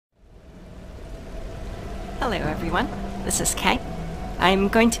Hello everyone, this is Kay. I'm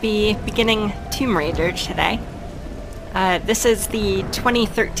going to be beginning Tomb Raider today. This is the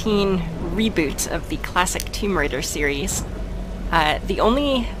 2013 reboot of the classic Tomb Raider series. The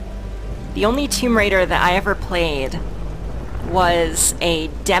only Tomb Raider that I ever played was a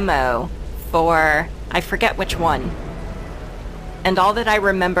demo for, I forget which one. And all that I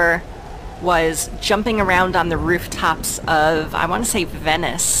remember was jumping around on the rooftops of, I want to say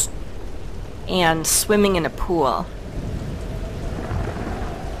Venice, and swimming in a pool.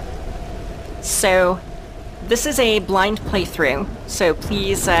 So, this is a blind playthrough, so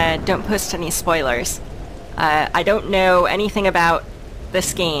please don't post any spoilers. I don't know anything about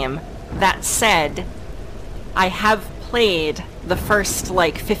this game. That said, I have played the first,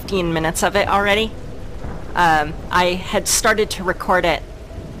 15 minutes of it already. I had started to record it,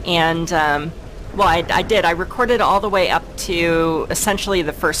 and, well, I did. I recorded all the way up to essentially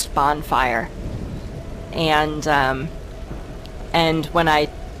the first bonfire. And when I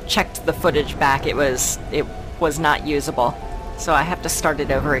checked the footage back, it was not usable. So I have to start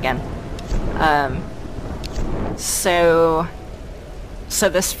it over again. So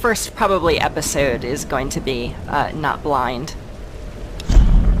this first probably episode is going to be not blind.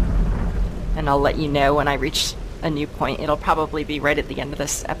 And I'll let you know when I reach a new point. It'll probably be right at the end of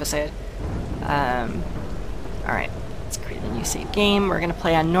this episode. Alright, let's create a new save game. We're going to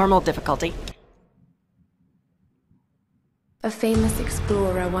play on normal difficulty. A famous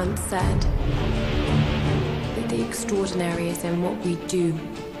explorer once said that the extraordinary is in what we do,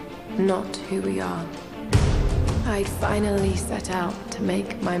 not who we are. I'd finally set out to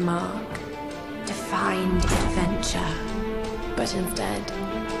make my mark, to find adventure. But instead,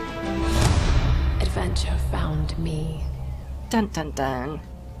 adventure found me. Dun dun dun.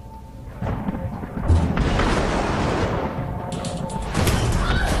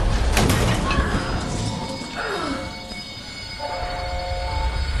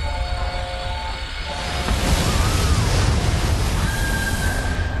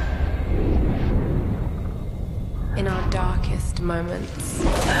 In our darkest moments,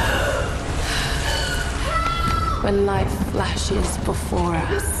 when life flashes before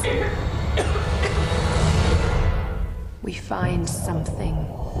us, we find something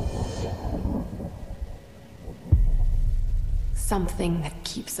that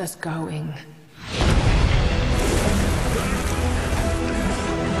keeps us going.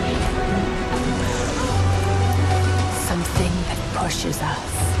 Something that pushes us.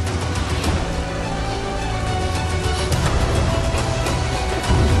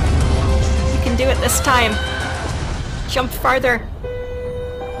 You can do it this time. Jump farther.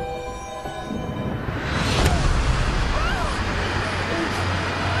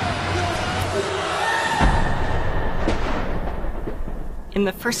 In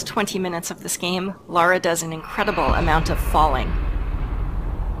the first 20 minutes of this game, Lara does an incredible amount of falling.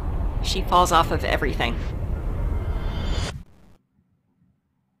 She falls off of everything.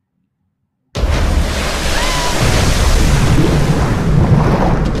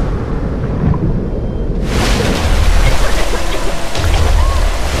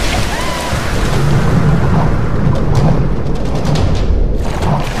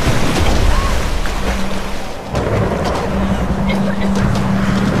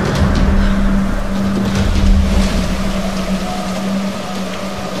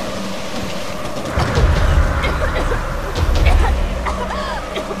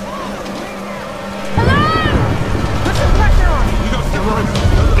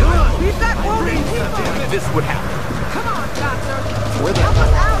 This would happen. Come on, Doctor! Where the Help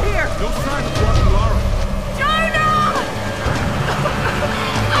us out here! No sign of Dr. Lara. Jonah!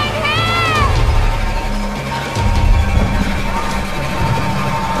 I'm here!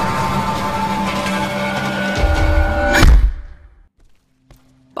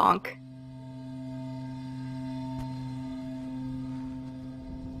 Bonk.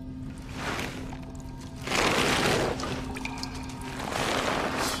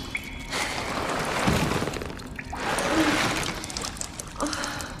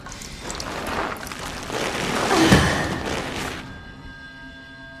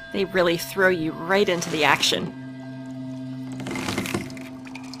 They really throw you right into the action.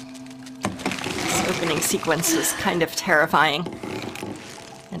 This opening sequence is kind of terrifying,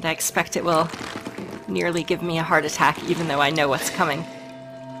 and I expect it will nearly give me a heart attack even though I know what's coming.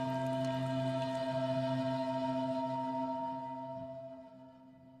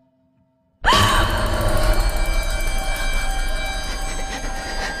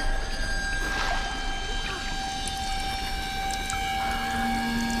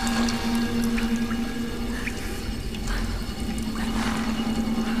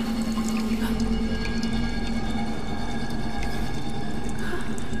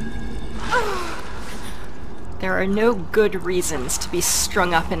 There are no good reasons to be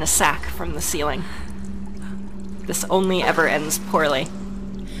strung up in a sack from the ceiling. This only ever ends poorly.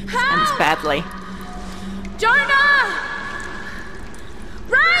 Ends badly. Jonah!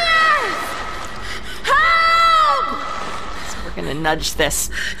 Ryan! Help! So we're gonna nudge this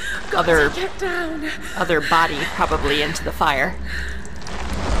Get down. other body probably into the fire.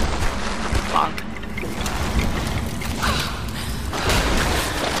 Bonk.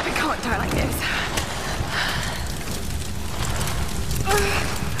 I can't die like this.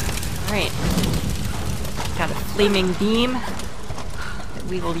 Alright. Got a flaming beam that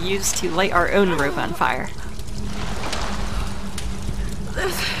we will use to light our own rope on fire.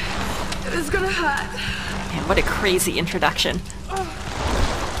 This is gonna hurt. Man, what a crazy introduction.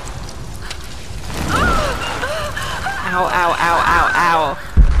 Ow, ow, ow, ow, ow.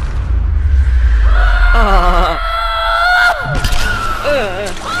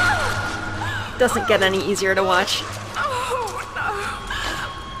 Doesn't get any easier to watch.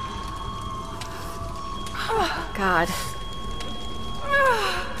 Oh, God.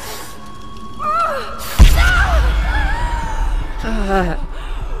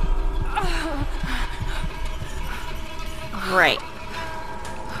 Right.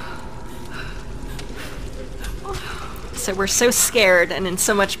 So we're so scared and in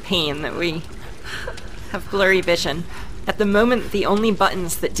so much pain that we have blurry vision. At the moment, the only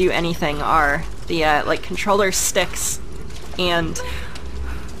buttons that do anything are the, like, controller sticks and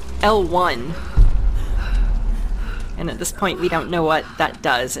L1. And at this point, we don't know what that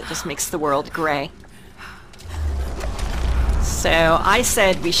does. It just makes the world gray. So I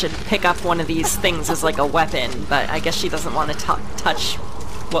said we should pick up one of these things as like a weapon, but I guess she doesn't want to touch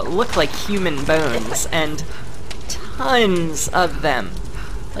what look like human bones, and tons of them.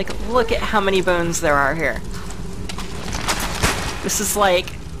 Like, look at how many bones there are here. This is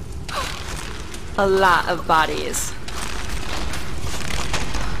like a lot of bodies.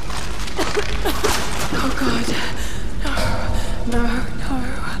 Oh God. No, no, no.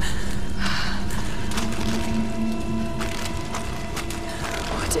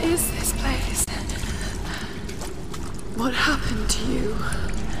 What is this place? What happened to you?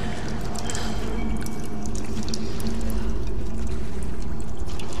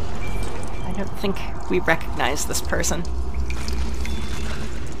 I don't think we recognize this person.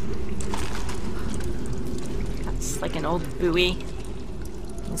 That's like an old buoy.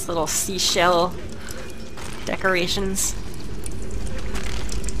 These little seashell decorations.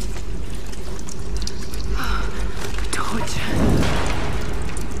 Torch.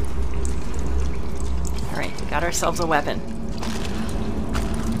 Alright, we got ourselves a weapon.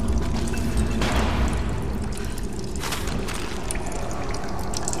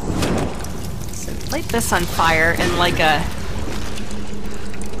 So light this on fire and like a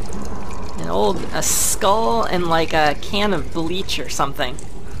skull and like a can of bleach or something.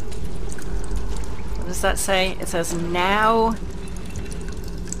 What does that say? It says now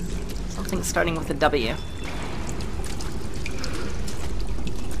something starting with a W.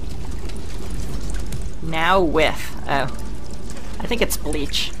 Now with. Oh. I think it's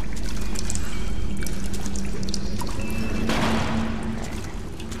bleach.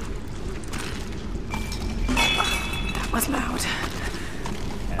 That was loud.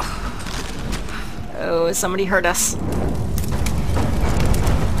 Oh, somebody hurt us.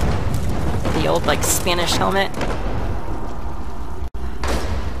 The old, like, Spanish helmet.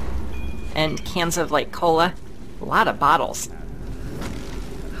 And cans of, like, cola. A lot of bottles.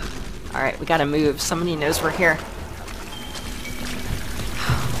 Alright, we gotta move. Somebody knows we're here.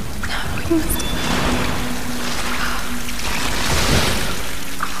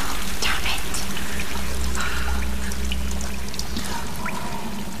 Damn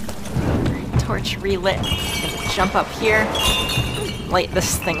it. Torch relit. Gonna jump up here. Light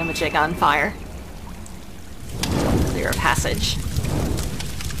this thingamajig on fire. Clear a passage.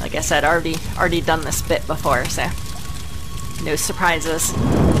 Like I said, already done this bit before, so no surprises.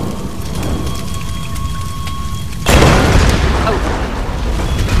 Oh.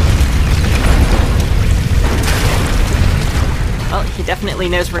 Well, he definitely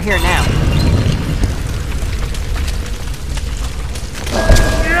knows we're here now.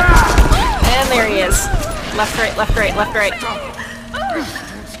 And there he is. Left, right, left, right, left, right.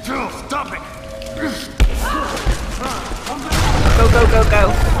 Still, stop it! Go, go, go,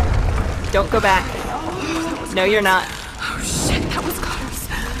 go. Don't go back. No, you're not. Oh shit, that was close.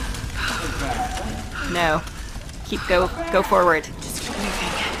 No. Go forward. Just keep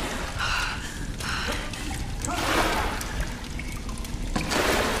moving.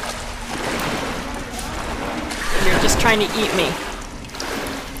 You're just trying to eat me.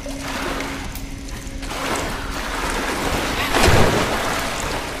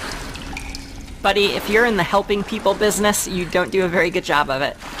 Buddy, if you're in the helping people business, you don't do a very good job of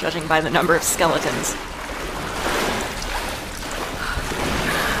it, judging by the number of skeletons.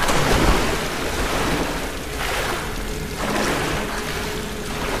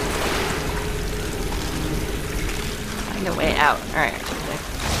 Find a way out. Alright.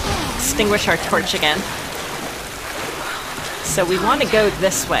 Extinguish our torch again. So we want to go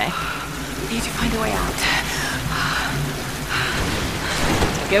this way. We need to find a way out.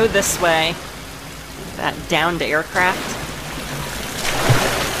 To go this way. That downed aircraft.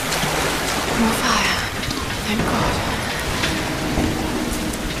 More fire. Thank God.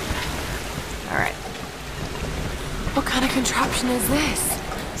 Alright. What kind of contraption is this?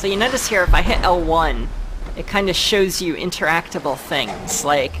 So you notice here, if I hit L1, it kind of shows you interactable things,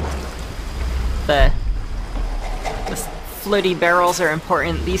 like the floaty barrels are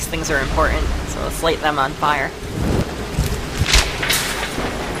important, these things are important, so let's light them on fire.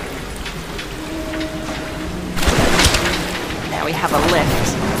 Now we have a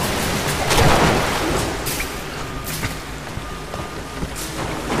lift.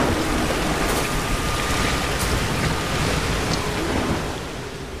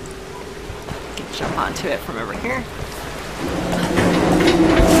 Can jump onto it from over here.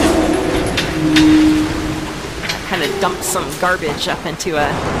 Kind of dump some garbage up into a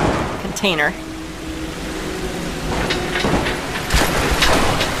container.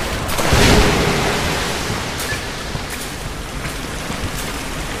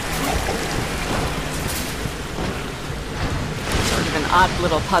 Sort of an odd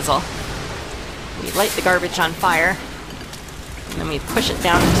little puzzle. We light the garbage on fire, and then we push it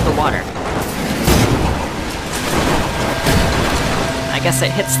down into the water. I guess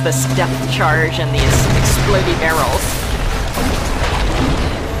it hits this depth charge and these explodey barrels.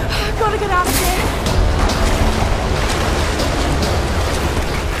 I've got to get out of here.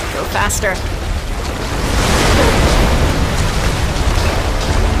 Go faster.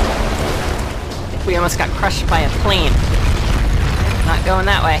 I think we almost got crushed by a plane. Not going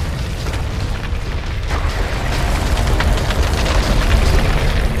that way.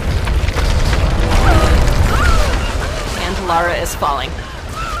 Lara is falling.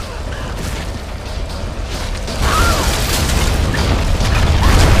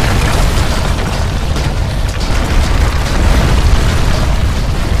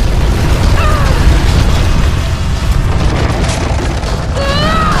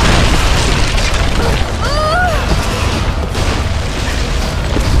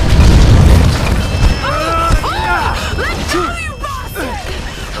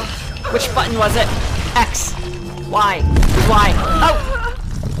 Which button was it? X. Y. Y. Oh!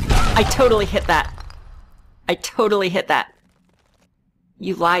 I totally hit that. I totally hit that.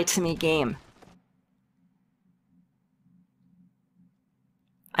 You lied to me, game.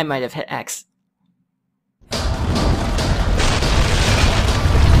 I might have hit X.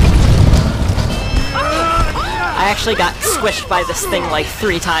 I actually got squished by this thing like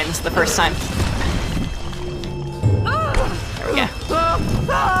 3 times the first time. There we go.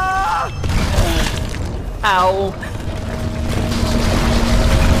 Ow.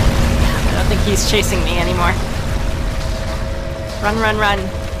 I don't think he's chasing me anymore. Run, run, run.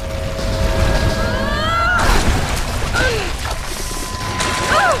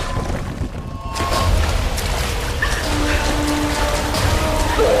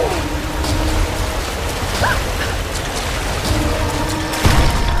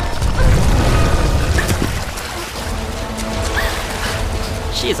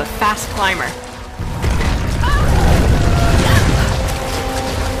 She is a fast climber.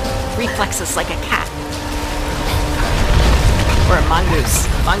 Reflexes like a cat. Or a mongoose.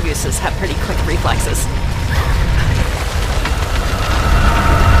 Mongooses have pretty quick reflexes.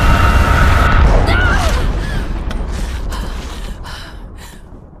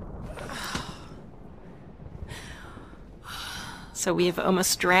 So we've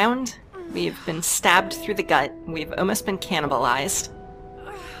almost drowned. We've been stabbed through the gut. We've almost been cannibalized.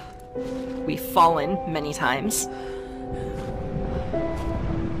 We've fallen many times.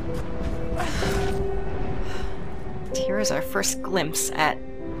 Here is our first glimpse at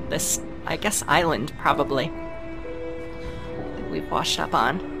this, I guess, island, probably, that we've washed up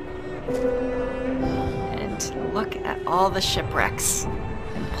on. And look at all the shipwrecks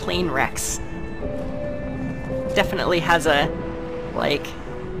and plane wrecks. Definitely has a, like,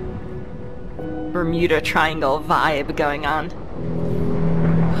 Bermuda Triangle vibe going on.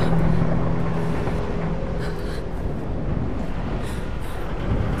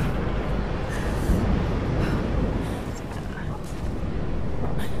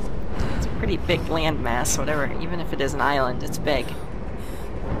 Big landmass, whatever. Even if it is an island, it's big.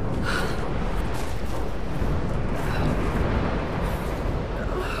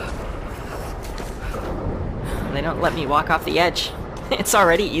 They don't let me walk off the edge. It's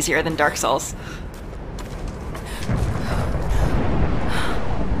already easier than Dark Souls.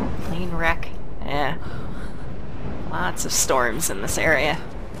 Plane wreck. Yeah. Lots of storms in this area.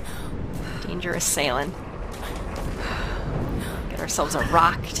 Dangerous sailing. Get ourselves a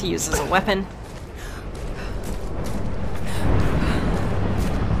rock to use as a weapon.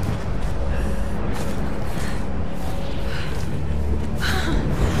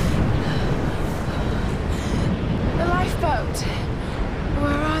 The lifeboat.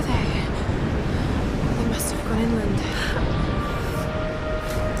 Where are they? They must have gone inland.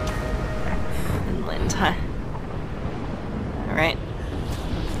 Inland, huh? Alright.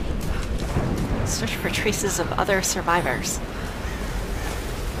 Search for traces of other survivors.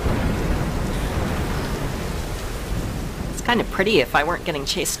 It's kind of pretty if I weren't getting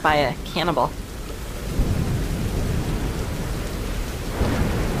chased by a cannibal.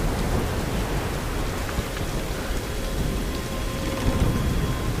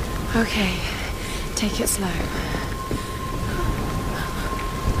 Okay, take it slow.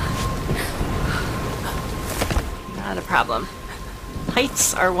 Not a problem.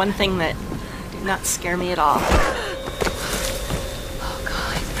 Heights are one thing that do not scare me at all. Oh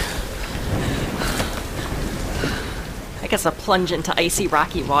God. I guess a plunge into icy,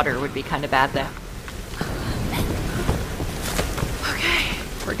 rocky water would be kind of bad, though. Okay.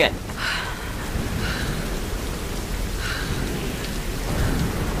 We're good.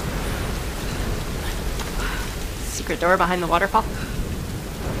 Secret door behind the waterfall?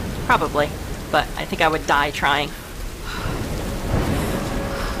 Probably, but I think I would die trying.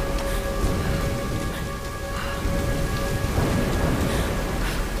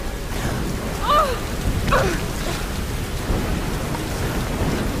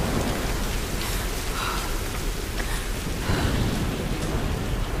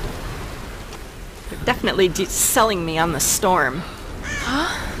 They're definitely selling me on the storm.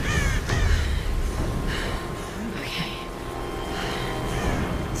 Okay.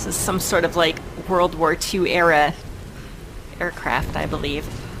 This is some sort of like World War II era aircraft, I believe.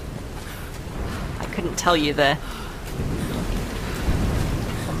 I couldn't tell you the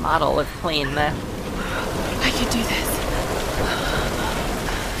model of plane. I could do this.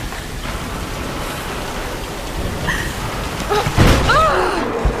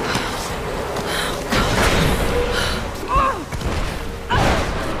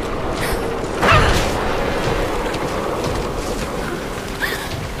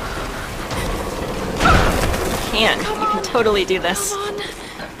 You can totally do this. Come on.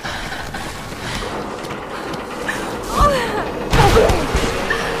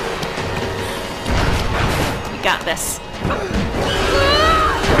 You got this.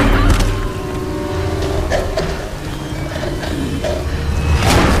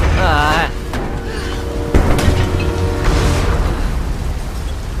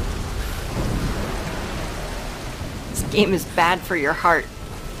 This game is bad for your heart.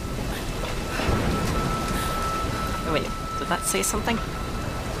 Oh, wait, did that say something?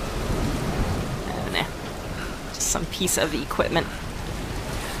 Oh, no. Just some piece of equipment.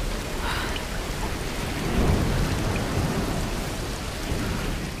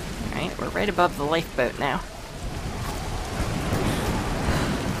 Alright, we're right above the lifeboat now.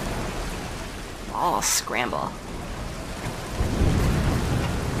 All scramble.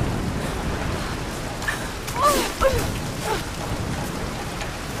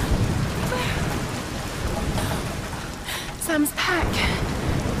 Sam's pack.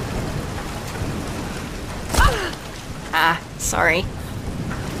 Ah, sorry.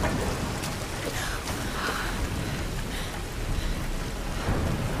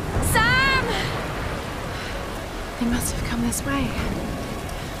 Sam! They must have come this way.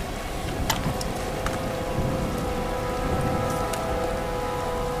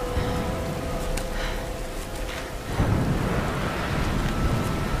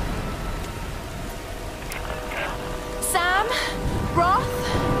 Sam? Roth?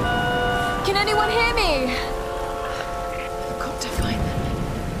 Can anyone hear me? I've got to find them.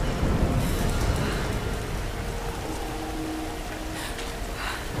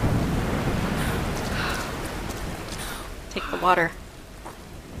 Take the water.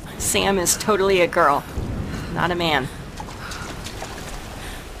 Sam is totally a girl, not a man.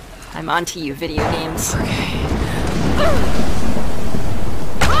 I'm onto you, video games.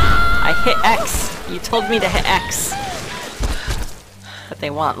 I hit X. You told me to hit X. But they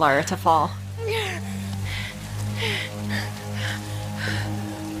want Lara to fall.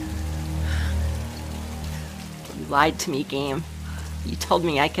 You lied to me, game. You told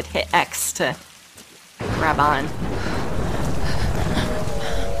me I could hit X to grab on.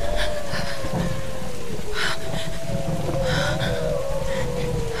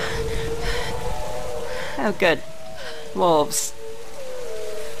 Oh, good. Wolves.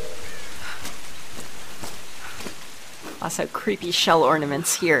 Also creepy shell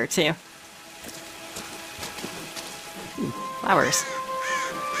ornaments here, too. Ooh, flowers.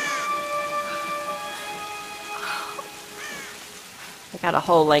 They got a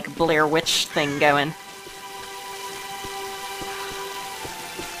whole, like, Blair Witch thing going.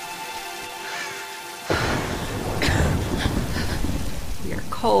 We are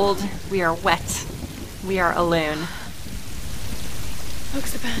cold, we are wet, we are alone.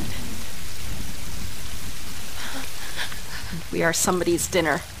 Looks abandoned. We are somebody's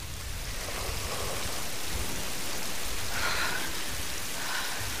dinner.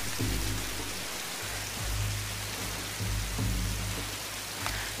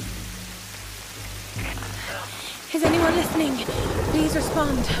 Is anyone listening? Please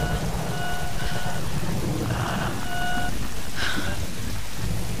respond.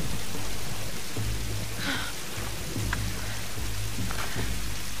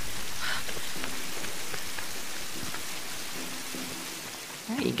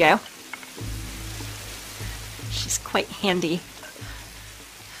 There you go. She's quite handy.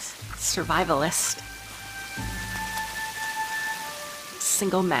 Survivalist.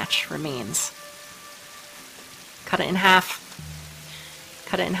 Single match remains. Cut it in half.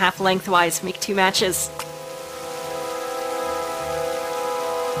 Cut it in half lengthwise. Make 2 matches.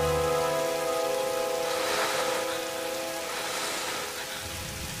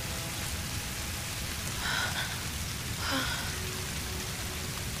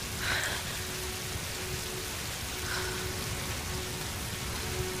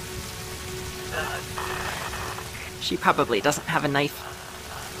 She probably doesn't have a knife.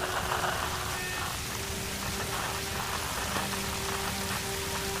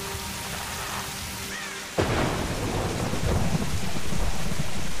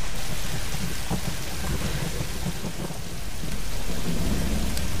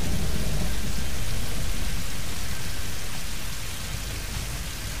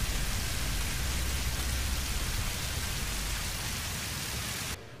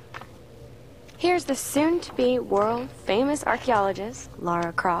 Here's the soon-to-be world-famous archaeologist,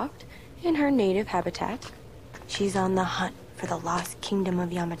 Lara Croft, in her native habitat. She's on the hunt for the lost kingdom of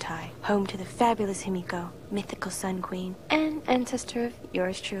Yamatai, home to the fabulous Himiko, mythical Sun Queen, and ancestor of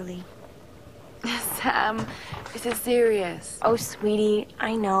yours truly. Sam, this is serious. Oh, sweetie,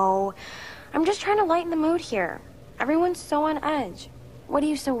 I know. I'm just trying to lighten the mood here. Everyone's so on edge. What are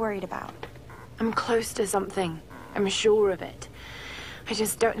you so worried about? I'm close to something. I'm sure of it. I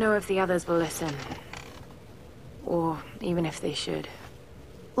just don't know if the others will listen. Or even if they should.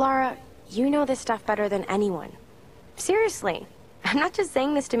 Lara, you know this stuff better than anyone. Seriously, I'm not just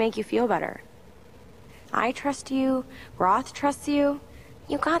saying this to make you feel better. I trust you, Roth trusts you.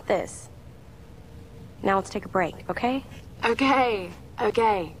 You got this. Now let's take a break, okay? Okay.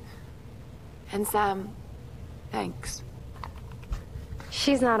 And Sam, thanks.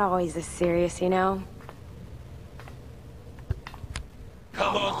 She's not always this serious, you know?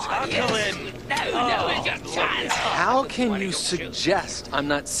 Come on, tackle it! How can you suggest I'm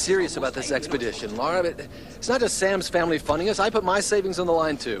not serious about this expedition, Lara? It's not just Sam's family funding us. I put my savings on the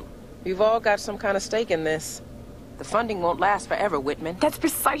line, too. We've all got some kind of stake in this. The funding won't last forever, Whitman. That's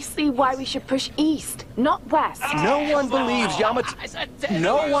precisely why we should push east, not west. No one believes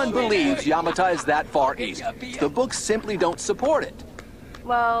Yamatai is that far east. The books simply don't support it.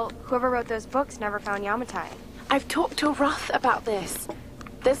 Well, whoever wrote those books never found Yamatai. I've talked to Roth about this.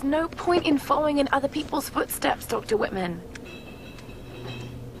 There's no point in following in other people's footsteps, Dr. Whitman.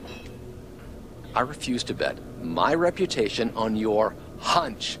 I refuse to bet my reputation on your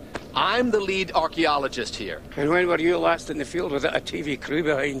hunch. I'm the lead archaeologist here. And when were you last in the field without a TV crew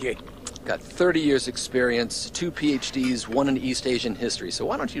behind you? Got 30 years experience, 2 PhDs, 1 in East Asian history, so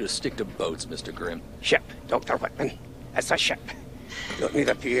why don't you just stick to boats, Mr. Grimm? Ship, Dr. Whitman. It's a ship. You don't need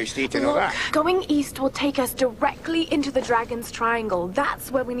a PhD to know that. Going east will take us directly into the Dragon's Triangle.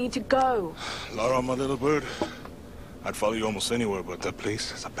 That's where we need to go. Lara, my little bird. I'd follow you almost anywhere, but that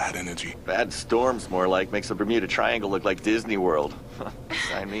place has a bad energy. Bad storms, more like. Makes the Bermuda Triangle look like Disney World.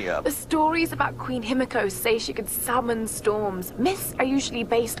 Sign me up. The stories about Queen Himiko say she could summon storms. Myths are usually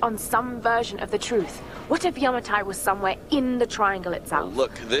based on some version of the truth. What if Yamatai was somewhere in the triangle itself? Well,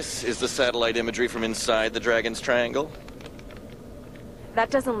 look, this is the satellite imagery from inside the Dragon's Triangle. That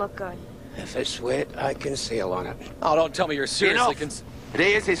doesn't look good. If it's wet, I can sail on it. Oh, don't tell me you're seriously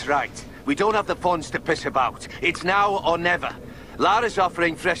Reyes is right. We don't have the funds to piss about. It's now or never. Lara's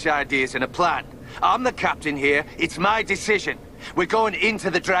offering fresh ideas and a plan. I'm the captain here. It's my decision. We're going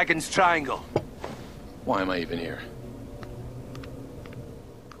into the Dragon's Triangle. Why am I even here?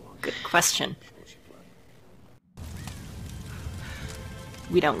 Good question.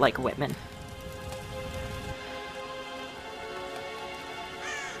 we don't like Whitman.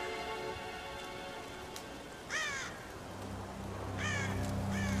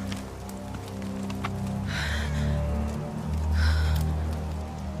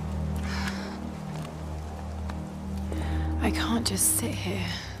 I can't just sit here.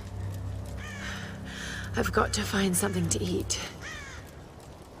 I've got to find something to eat.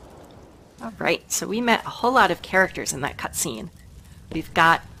 Alright, so we met a whole lot of characters in that cutscene. We've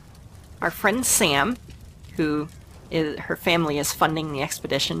got our friend Sam, who her family is funding the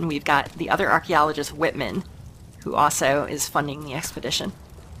expedition. We've got the other archaeologist Whitman, who also is funding the expedition.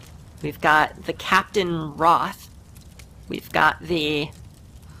 We've got the Captain Roth. We've got the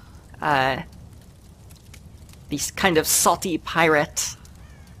kind of salty pirate,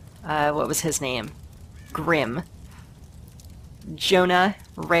 what was his name? Grim. Jonah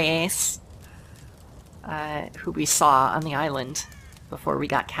Reyes, who we saw on the island before we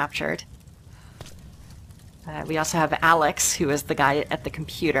got captured. We also have Alex, who is the guy at the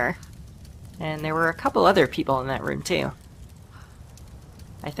computer. And there were a couple other people in that room too,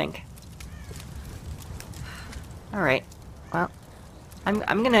 I think. Alright, well,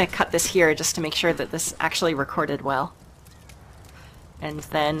 I'm gonna cut this here just to make sure that this actually recorded well. And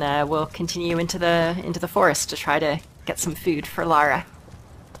then we'll continue into the forest to try to get some food for Lara.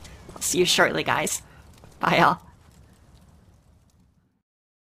 I'll see you shortly, guys. Bye, all.